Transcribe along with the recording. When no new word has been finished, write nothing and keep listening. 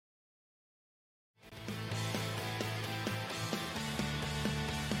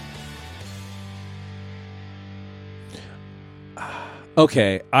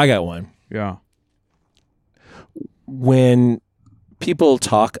Okay, I got one. Yeah. When people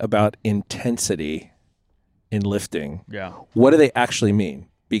talk about intensity in lifting, what do they actually mean?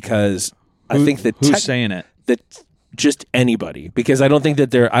 Because I think that who's saying it? That just anybody. Because I don't think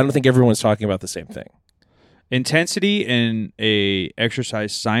everyone's talking about the same thing. Intensity in a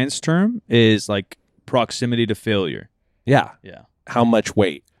exercise science term is like proximity to failure. Yeah. Yeah. How much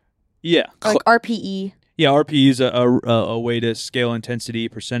weight? Yeah. Like RPE. Yeah, RPE is a way to scale intensity.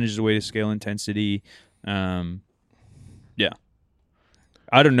 Percentage is a way to scale intensity. Yeah.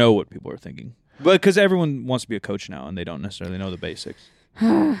 I don't know what people are thinking. But because everyone wants to be a coach now and they don't necessarily know the basics.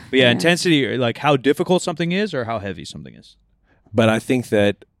 But yeah, intensity, like how difficult something is or how heavy something is. But I think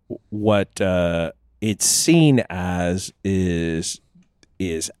that what it's seen as is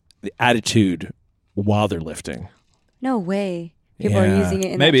the attitude while they're lifting. No way. People are using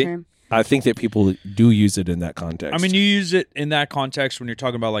it in that term. I think that people do use it in that context. I mean, you use it in that context when you're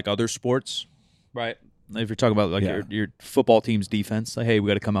talking about like other sports, right? If you're talking about like your football team's defense, like, hey, we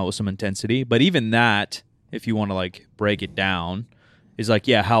got to come out with some intensity. But even that, if you want to like break it down, is like,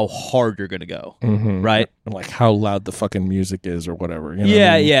 how hard you're going to go, right? And like how loud the fucking music is or whatever. You know yeah,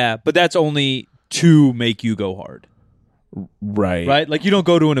 what I mean? yeah. But that's only to make you go hard. Right. Right? Like you don't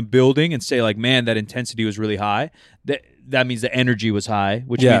go to a building and say like, man, that intensity was really high. That means the energy was high,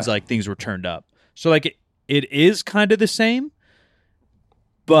 which means like things were turned up. So like it is kind of the same,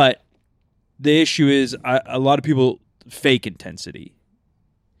 but the issue is a lot of people fake intensity.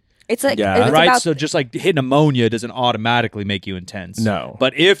 It's like right. So just like hitting ammonia doesn't automatically make you intense. No.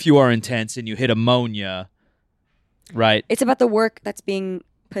 But if you are intense and you hit ammonia, right? It's about the work that's being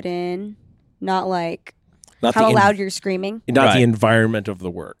put in, not how loud you're screaming. Not the environment of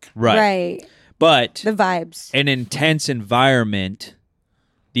the work. Right. But the vibes. An intense environment,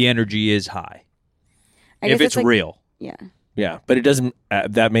 the energy is high. If it's like, real. Yeah. Yeah, but it doesn't.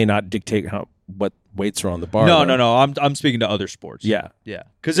 That may not dictate what weights are on the bar. No. I'm speaking to other sports. Yeah.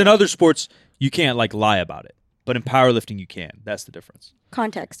 Because in other sports you can't like lie about it, but in powerlifting you can. That's the difference.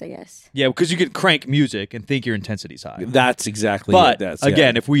 Context, I guess. Yeah, because you can crank music and think your intensity's high. That's exactly. But it.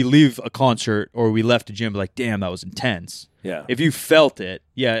 Again, if we leave a concert or we left a gym, like, damn, that was intense. Yeah. If you felt it,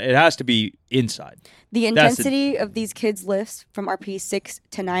 it has to be inside. The intensity of these kids' lifts from RP 6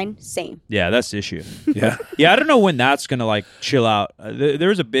 to 9, same. Yeah, that's the issue. Yeah. I don't know when that's going to like chill out. There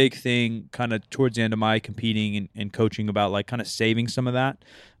was a big thing kind of towards the end of my competing and coaching about like kind of saving some of that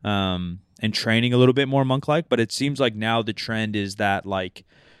and training a little bit more monk-like. But it seems like now the trend is that like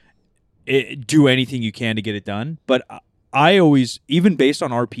do anything you can to get it done. But I always, even based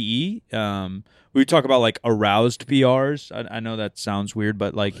on RPE, we talk about like aroused PRs. I know that sounds weird,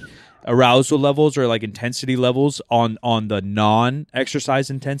 but like arousal levels or like intensity levels on the non-exercise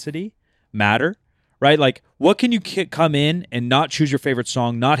intensity matter, right? Like what can you come in and not choose your favorite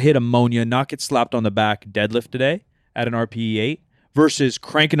song, not hit ammonia, not get slapped on the back deadlift today at an RPE 8 versus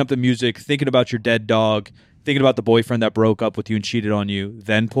cranking up the music, thinking about your dead dog, thinking about the boyfriend that broke up with you and cheated on you,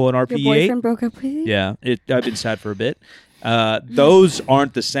 then pull an RPE 8. Your boyfriend broke up with you? Yeah, I've been sad for a bit. Those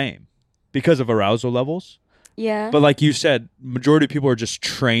aren't the same because of arousal levels. Yeah. But like you said, majority of people are just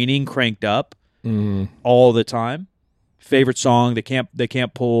training cranked up all the time. Favorite song, they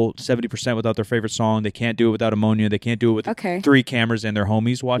can't pull 70% without their favorite song. They can't do it without ammonia. They can't do it with 3 cameras and their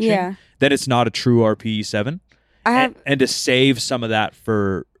homies watching. Yeah. Then it's not a true RPE 7. And to save some of that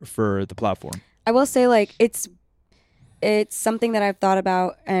for the platform. I will say like it's something that I've thought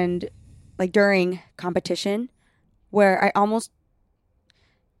about and like during competition where I almost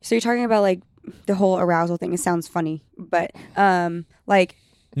so you're talking about like the whole arousal thing. It sounds funny, but like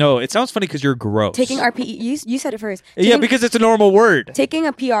no, it sounds funny because you're gross. Taking RPE, you said it first. Because it's a normal word. Taking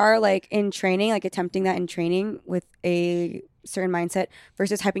a PR like in training, like attempting that in training with a certain mindset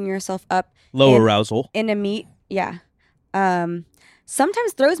versus hyping yourself up. Low arousal. In a meet, yeah.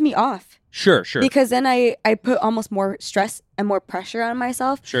 Sometimes throws me off. Sure. Because then I put almost more stress and more pressure on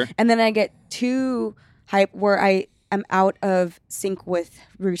myself. Sure. And then I get too hype where I am out of sync with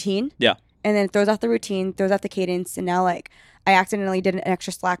routine. Yeah. And then it throws off the routine, throws off the cadence, and now like I accidentally did an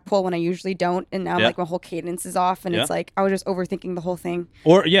extra slack pull when I usually don't, and now like my whole cadence is off, and it's like I was just overthinking the whole thing.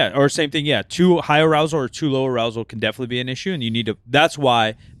 Or same thing, too high arousal or too low arousal can definitely be an issue, and you need to. That's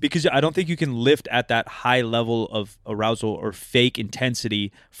why, because I don't think you can lift at that high level of arousal or fake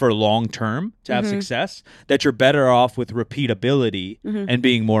intensity for long term to have success. That you're better off with repeatability and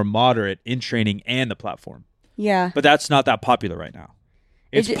being more moderate in training and the platform. Yeah, but that's not that popular right now.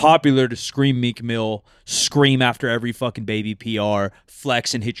 It's popular to scream Meek Mill, scream after every fucking baby PR,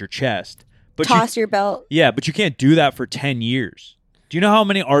 flex and hit your chest. But toss your belt. Yeah, but you can't do that for 10 years. Do you know how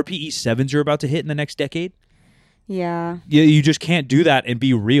many RPE 7s you're about to hit in the next decade? Yeah. You just can't do that and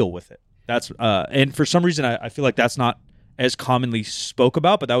be real with it. That's and for some reason I feel like that's not as commonly spoke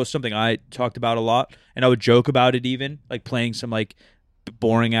about, but that was something I talked about a lot, and I would joke about it, even like playing some like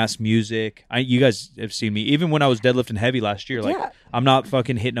boring ass music. You guys have seen me even when I was deadlifting heavy last year. Like I'm not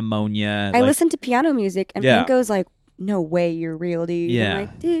fucking hitting ammonia. I listen to piano music, and Franco's like, "No way, you're real, dude." Yeah. I'm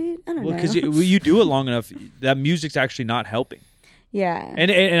like, dude, I don't know. Because you do it long enough, that music's actually not helping. Yeah.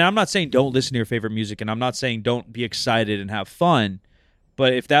 And I'm not saying don't listen to your favorite music, and I'm not saying don't be excited and have fun,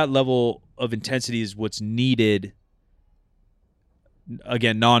 but if that level of intensity is what's needed,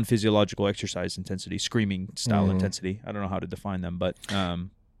 again, non-physiological exercise intensity, screaming style intensity. I don't know how to define them, but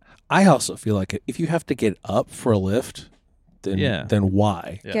I also feel like if you have to get up for a lift, then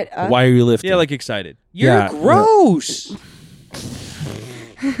why? Yeah. Get up. Why are you lifting? Yeah, like excited. You're gross.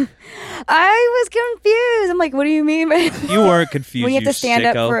 I was confused. I'm like, what do you mean? You weren't confused. When you have to stand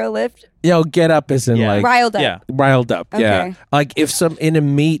up for a lift? Get up as in like riled up. Yeah. Riled up. Okay. Yeah. Like if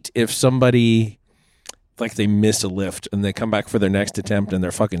somebody like they miss a lift and they come back for their next attempt and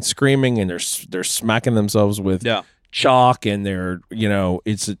they're fucking screaming and they're smacking themselves with chalk and they're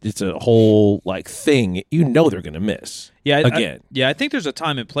it's a whole like thing. They're gonna miss. Yeah. Again. I think there's a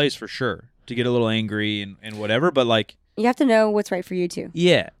time and place for sure to get a little angry and whatever, but like you have to know what's right for you too.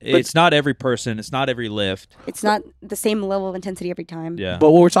 Yeah, it's not every person. It's not every lift. It's not the same level of intensity every time. Yeah,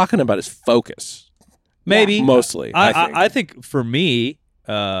 but what we're talking about is focus. Maybe mostly. I think for me,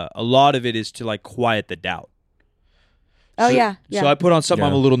 a lot of it is to like quiet the doubt. Oh yeah. So I put on something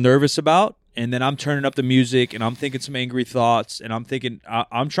I'm a little nervous about, and then I'm turning up the music, and I'm thinking some angry thoughts, and I'm thinking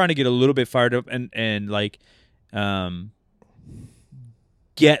I'm trying to get a little bit fired up, and like,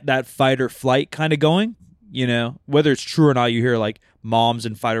 get that fight or flight kind of going. Whether it's true or not, you hear like moms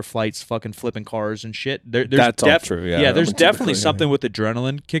in fight or flights fucking flipping cars and shit. That's all true. Yeah, there's definitely something with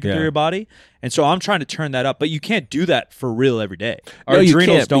adrenaline kicking through your body, and so I'm trying to turn that up. But you can't do that for real every day. Our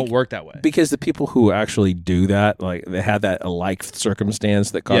adrenals don't work that way. Because the people who actually do that, like they have that life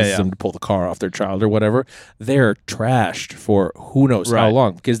circumstance that causes them to pull the car off their child or whatever, they're trashed for who knows how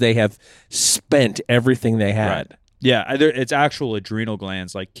long because they have spent everything they had. Right. Yeah, it's actual adrenal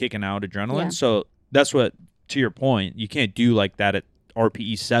glands like kicking out adrenaline. Yeah. So that's what, to your point, you can't do like that at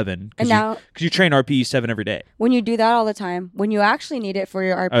RPE 7 because you train RPE 7 every day. When you do that all the time, when you actually need it for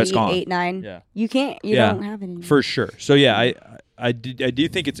your RPE 8, 9, you can't. You don't have it anymore. For sure. So I do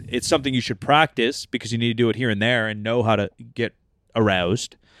think it's something you should practice because you need to do it here and there and know how to get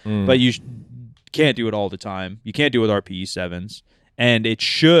aroused. But you can't do it all the time. You can't do it with RPE 7s, and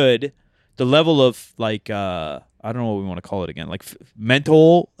the level of like I don't know what we want to call it again, like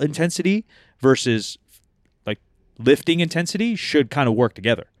mental intensity versus like lifting intensity should kind of work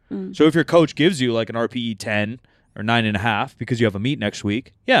together. So if your coach gives you like an RPE 10 or 9.5 because you have a meet next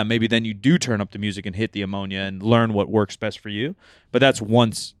week, maybe then you do turn up the music and hit the ammonia and learn what works best for you. But that's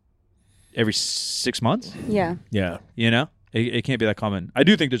once every 6 months. Yeah. Yeah. It can't be that common. I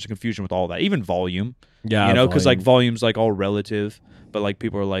do think there's a confusion with all that, even volume. Yeah. Because like volume's like all relative, but like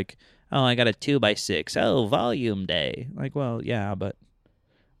people are like, oh, I got a 2x6. Oh, volume day. Like, well, yeah, but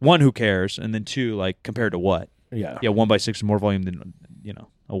one, who cares? And then two, like, compared to what? Yeah. Yeah, 1x6 is more volume than,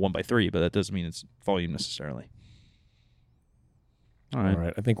 a 1x3, but that doesn't mean it's volume necessarily. All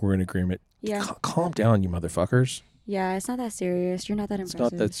right. I think we're in agreement. Yeah. Calm down, you motherfuckers. Yeah, it's not that serious. You're not that impressive.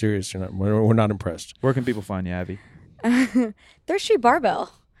 It's not that serious. We're not impressed. Where can people find you, Avi? Third Street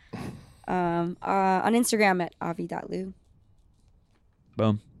Barbell. On Instagram at avi.lu.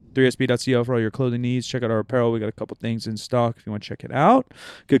 Boom. 3sb.co for all your clothing needs. Check out our apparel. We got a couple things in stock if you want to check it out.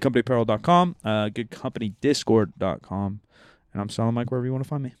 GoodCompanyApparel.com, GoodCompanyDiscord.com. And I'm Silent Mike wherever you want to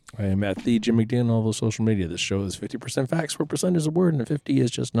find me. I am at the Jim McDean on all the social media. This show is 50% facts, 4% is a word, and 50 is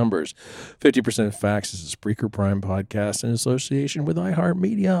just numbers. 50% facts is a Spreaker Prime podcast in association with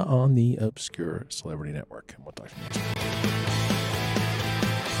iHeartMedia on the Obscure Celebrity Network. And we'll talk to you next time.